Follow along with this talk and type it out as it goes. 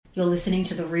You're listening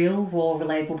to the Real, Raw,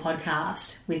 Relatable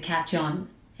podcast with Kat John,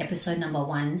 episode number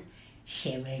 1,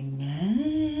 Sharing.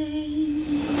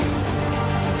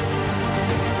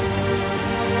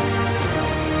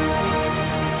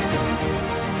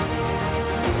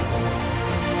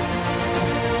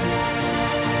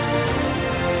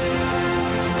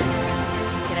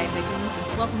 G'day legends,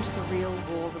 welcome to the Real,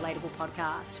 Raw, Relatable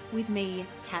podcast with me,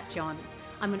 Kat John.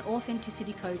 I'm an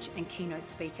authenticity coach and keynote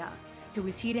speaker who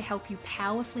is here to help you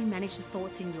powerfully manage the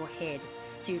thoughts in your head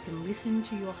so you can listen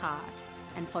to your heart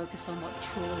and focus on what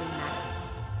truly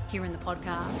matters. Here in the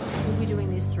podcast, we'll be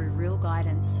doing this through real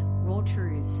guidance, raw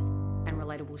truths, and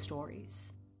relatable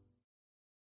stories.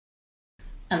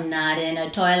 I'm not in a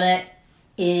toilet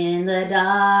in the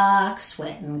dark,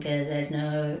 sweating because there's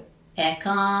no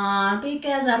aircon,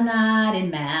 because I'm not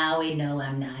in Maui, no,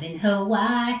 I'm not in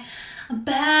Hawaii. I'm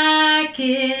back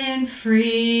in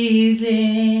freezing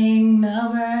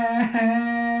Melbourne.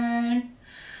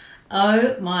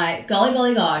 Oh my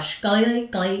golly gosh, golly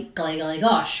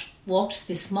gosh. Walked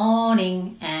this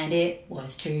morning and it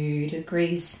was 2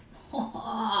 degrees.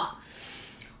 What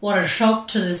a shock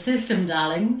to the system,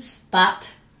 darlings.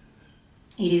 But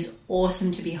it is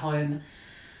awesome to be home.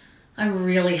 I'm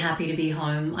really happy to be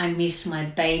home. I missed my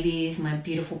babies, my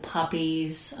beautiful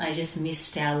puppies. I just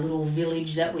missed our little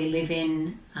village that we live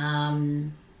in.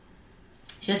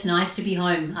 It's just nice to be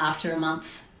home after a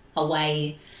month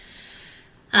away.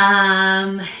 So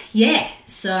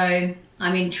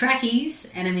I'm in trackies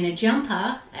and I'm in a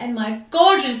jumper and my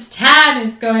gorgeous tan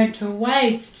is going to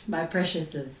waste, my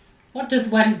preciouses. What does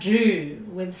one do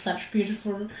with such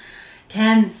beautiful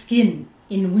tan skin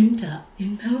in winter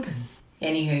in Melbourne?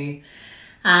 Anywho,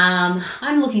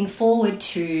 I'm looking forward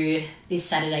to this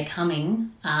Saturday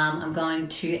coming. I'm going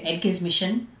to Edgar's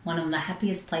Mission, one of the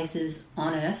happiest places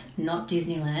on earth, not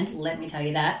Disneyland, let me tell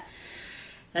you that.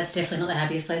 That's definitely not the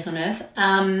happiest place on earth.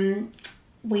 I'm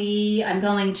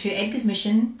going to Edgar's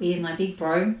Mission with my big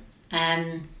bro,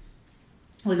 and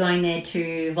we're going there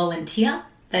to volunteer.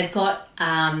 They've got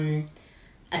a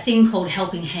thing called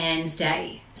Helping Hands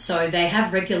Day. So they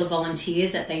have regular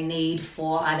volunteers that they need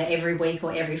for either every week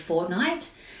or every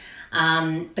fortnight.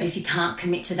 But if you can't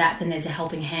commit to that, then there's a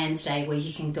Helping Hands Day where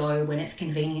you can go when it's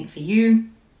convenient for you.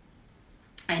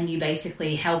 And you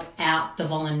basically help out the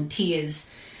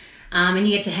volunteers. And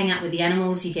you get to hang out with the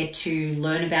animals. You get to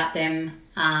learn about them.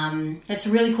 It's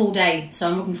a really cool day. So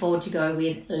I'm looking forward to go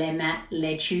with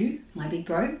Lechu, my big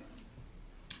bro.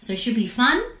 So it should be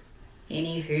fun.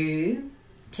 Anywho,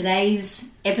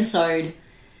 today's episode,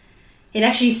 it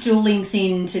actually still links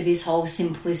into this whole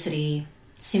simplicity,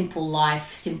 simple life,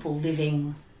 simple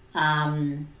living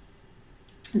that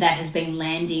has been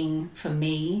landing for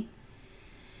me.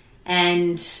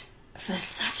 And for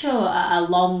such a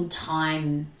long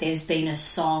time, there's been a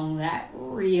song that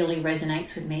really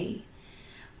resonates with me.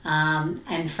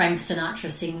 And Frank Sinatra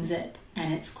sings it,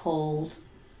 and it's called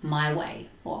My Way,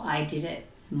 or I Did It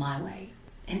My Way.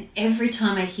 And every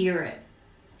time I hear it,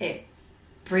 it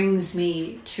brings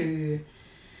me to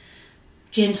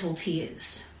gentle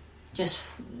tears. Just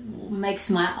makes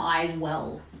my eyes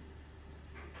well.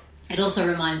 It also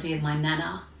reminds me of my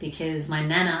Nana, because my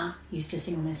Nana used to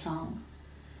sing this song.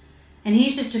 And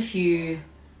here's just a few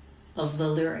of the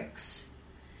lyrics.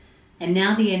 And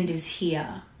now the end is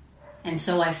here, and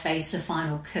so I face a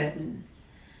final curtain.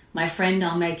 My friend,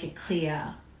 I'll make it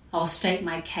clear. I'll state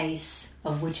my case,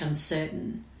 of which I'm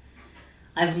certain.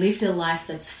 I've lived a life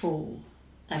that's full.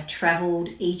 I've travelled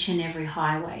each and every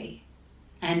highway.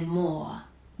 And more,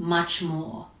 much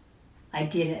more. I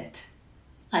did it.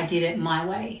 I did it my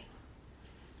way.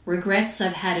 Regrets,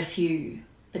 I've had a few,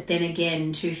 but then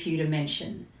again, too few to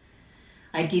mention.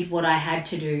 I did what I had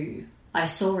to do. I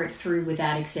saw it through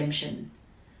without exemption.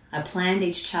 I planned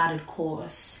each charted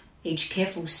course, each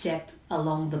careful step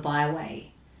along the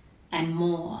byway. And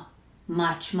more,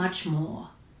 much, much more.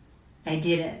 I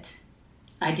did it.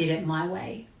 I did it my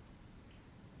way.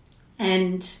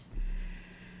 And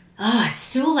it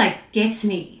still gets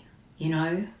me,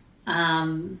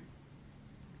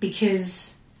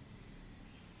 because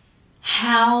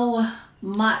how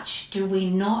much do we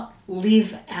not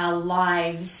live our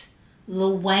lives the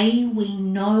way we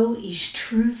know is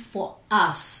true for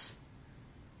us?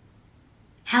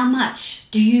 How much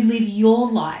do you live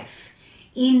your life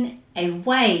in a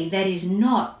way that is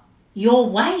not your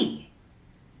way?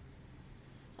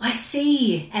 I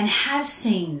see and have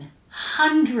seen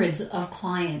hundreds of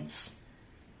clients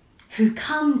who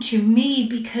come to me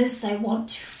because they want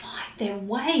to find their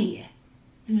way.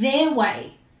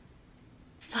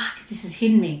 Fuck, this has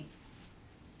hit me.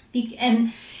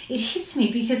 And it hits me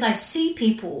because I see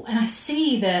people and I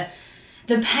see the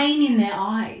the pain in their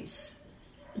eyes,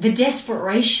 the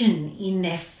desperation in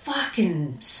their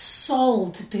fucking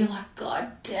soul to be like,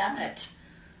 God damn it,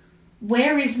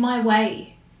 where is my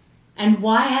way? And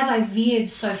why have I veered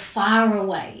so far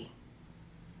away?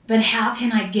 But how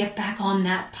can I get back on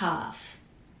that path?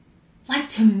 Like,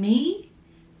 to me,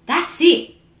 that's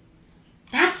it.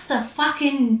 That's the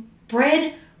fucking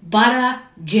bread, butter,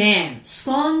 jam.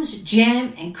 Scones,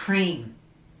 jam, and cream.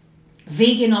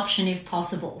 Vegan option if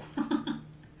possible.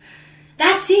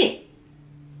 That's it.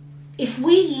 If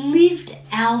we lived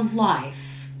our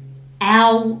life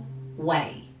our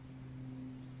way,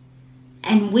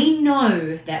 and we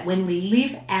know that when we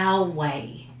live our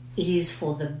way, it is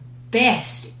for the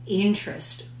best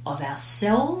interest of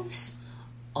ourselves,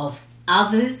 of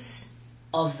others,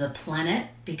 of the planet,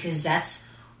 because that's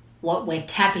what we're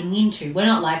tapping into. We're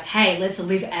not like, hey, let's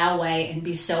live our way and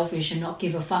be selfish and not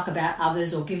give a fuck about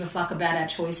others or give a fuck about our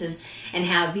choices and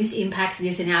how this impacts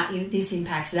this and how this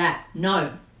impacts that.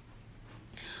 No.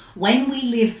 When we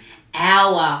live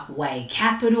our way,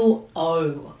 capital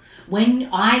O, when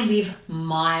I live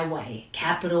my way,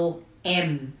 capital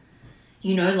M,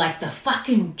 you know, like the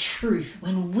fucking truth,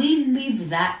 when we live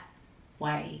that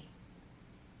way,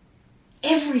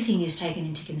 everything is taken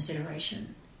into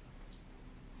consideration.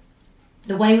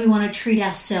 The way we want to treat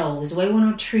ourselves, the way we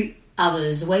want to treat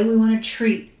others, the way we want to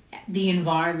treat the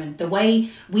environment, the way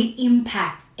we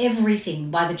impact everything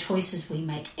by the choices we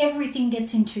make. Everything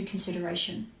gets into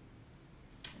consideration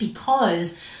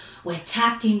because we're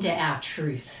tapped into our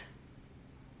truth.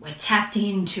 We're tapped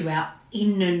into our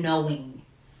inner knowing,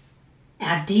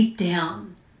 our deep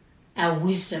down, our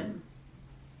wisdom.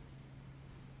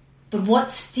 But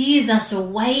what steers us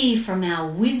away from our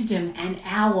wisdom and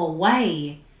our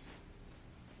way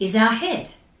is our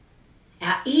head,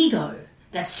 our ego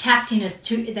that's tapped into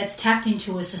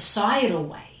a societal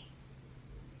way.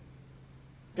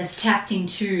 That's tapped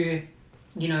into,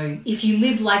 you know, if you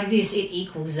live like this, it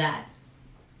equals that.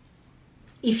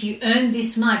 If you earn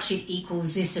this much, it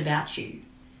equals this about you.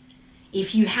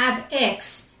 If you have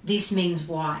X, this means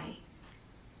Y.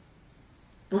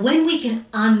 But when we can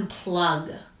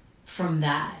unplug from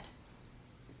that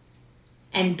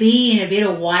and be in a bit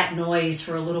of white noise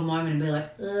for a little moment and be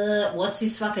like, what's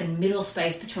this fucking middle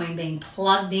space between being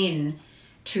plugged in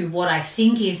to what I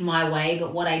think is my way,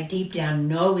 but what I deep down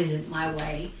know isn't my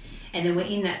way. And then we're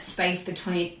in that space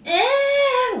between,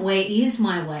 where is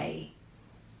my way?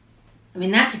 I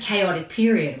mean, that's a chaotic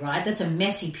period, right? That's a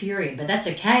messy period, but that's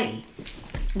okay.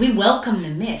 We welcome the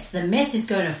mess. The mess is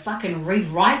going to fucking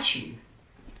rewrite you.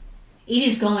 It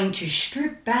is going to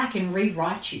strip back and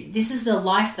rewrite you. This is the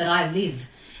life that I live.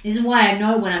 This is why I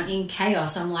know when I'm in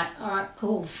chaos, I'm like, all right,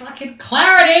 cool, fucking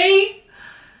clarity.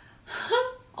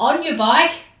 On your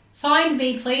bike, find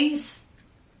me, please.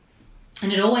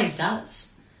 And it always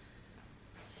does.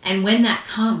 And when that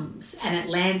comes and it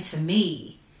lands for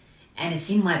me, and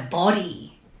it's in my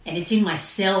body, and it's in my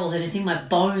cells, and it's in my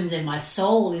bones, and my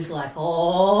soul is like,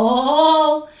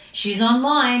 oh, she's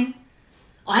online.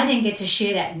 I then get to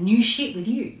share that new shit with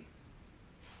you,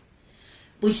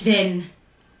 which then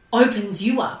opens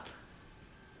you up,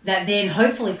 that then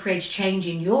hopefully creates change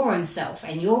in your own self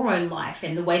and your own life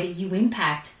and the way that you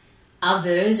impact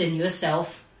others and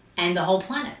yourself and the whole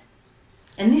planet.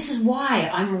 And this is why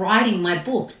I'm writing my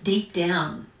book, Deep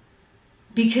Down,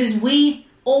 because we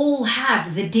all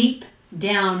have the deep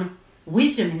down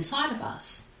wisdom inside of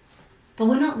us, but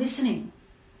we're not listening.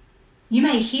 You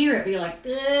may hear it, but you're like,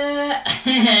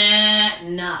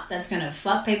 nah, that's going to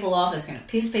fuck people off. That's going to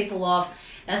piss people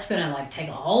off. That's going to like take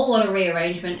a whole lot of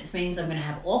rearrangement. It means I'm going to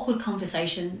have awkward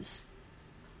conversations.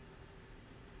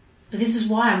 But this is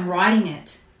why I'm writing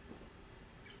it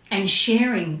and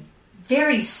sharing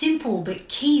very simple but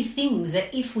key things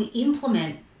that if we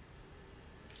implement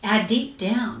our deep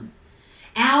down,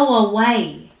 our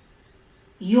way,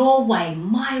 your way,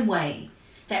 my way,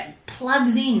 that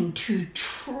plugs into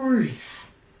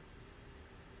truth,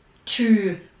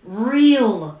 to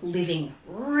real living,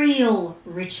 real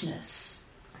richness,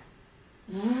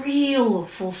 real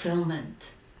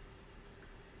fulfillment.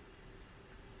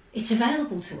 It's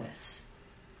available to us.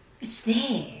 It's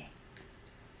there.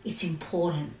 It's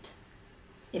important.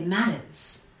 It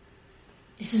matters.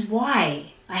 This is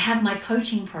why I have my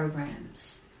coaching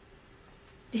programs.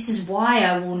 This is why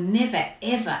I will never,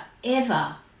 ever,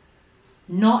 ever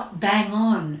not bang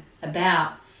on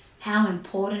about how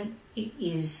important it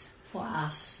is for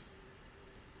us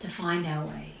to find our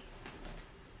way.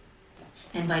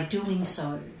 And by doing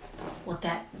so, what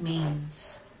that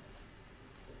means.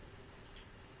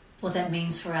 What that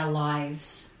means for our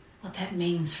lives. What that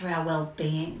means for our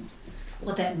well-being.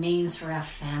 what that means for our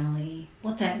family,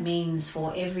 what that means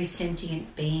for every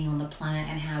sentient being on the planet,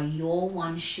 and how your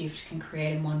one shift can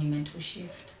create a monumental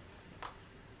shift.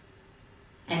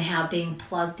 And how being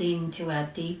plugged into our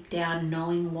deep down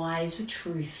knowing wise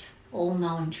truth,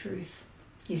 all-knowing truth,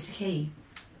 is key.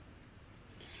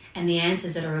 And the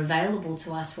answers that are available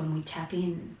to us when we tap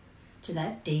in to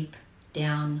that deep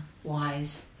down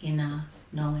wise inner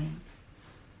knowing.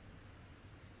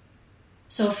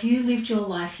 So if you lived your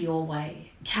life your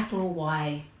way, capital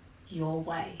Y, your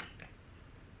way,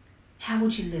 how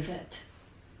would you live it?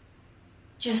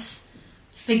 Just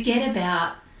forget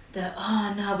about the,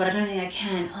 oh no, but I don't think I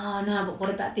can. Oh no, but what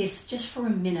about this? Just for a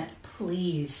minute,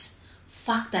 please.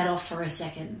 Fuck that off for a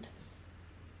second.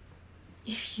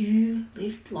 If you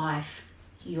lived life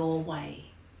your way,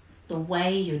 the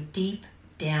way your deep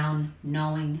down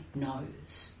knowing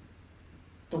knows,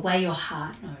 the way your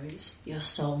heart knows, your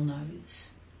soul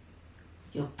knows,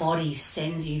 your body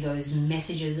sends you those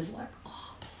messages of like,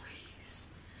 oh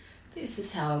please, this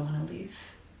is how I want to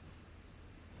live.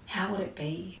 How would it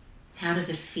be? How does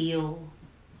it feel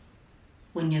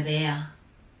when you're there?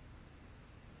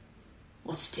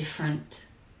 What's different?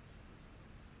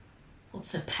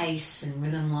 What's the pace and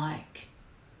rhythm like?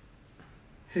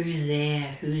 Who's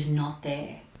there? Who's not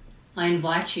there? I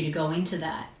invite you to go into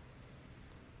that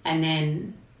and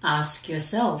then ask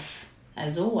yourself,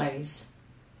 as always,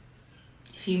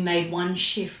 if you made one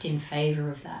shift in favour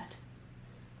of that,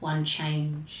 one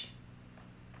change,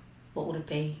 what would it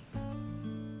be?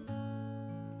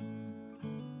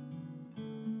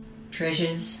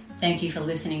 Treasures, thank you for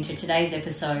listening to today's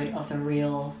episode of the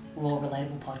Real, Raw,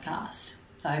 Relatable podcast.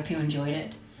 I hope you enjoyed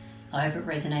it. I hope it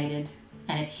resonated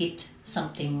and it hit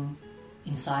something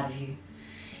inside of you.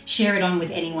 Share it on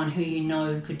with anyone who you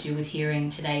know could do with hearing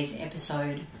today's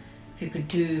episode, who could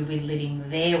do with living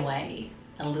their way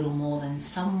a little more than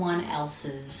someone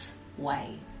else's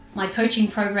way. My coaching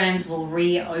programs will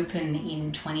reopen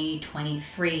in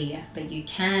 2023, but you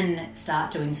can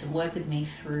start doing some work with me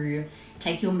through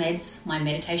Take Your Meds, my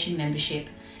meditation membership.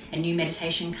 A new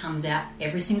meditation comes out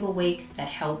every single week that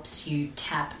helps you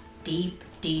tap deep,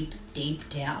 deep, deep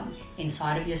down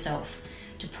inside of yourself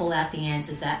to pull out the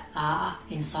answers that are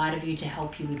inside of you to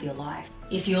help you with your life.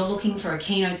 If you're looking for a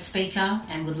keynote speaker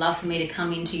and would love for me to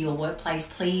come into your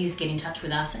workplace, please get in touch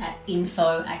with us at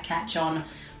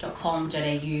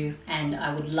info@catjohn.com.au, and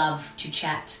I would love to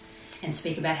chat and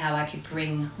speak about how I could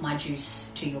bring my juice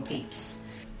to your peeps.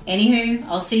 Anywho,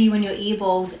 I'll see you in your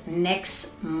earballs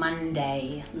next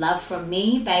Monday. Love from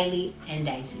me, Bailey, and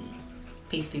Daisy.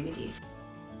 Peace be with you.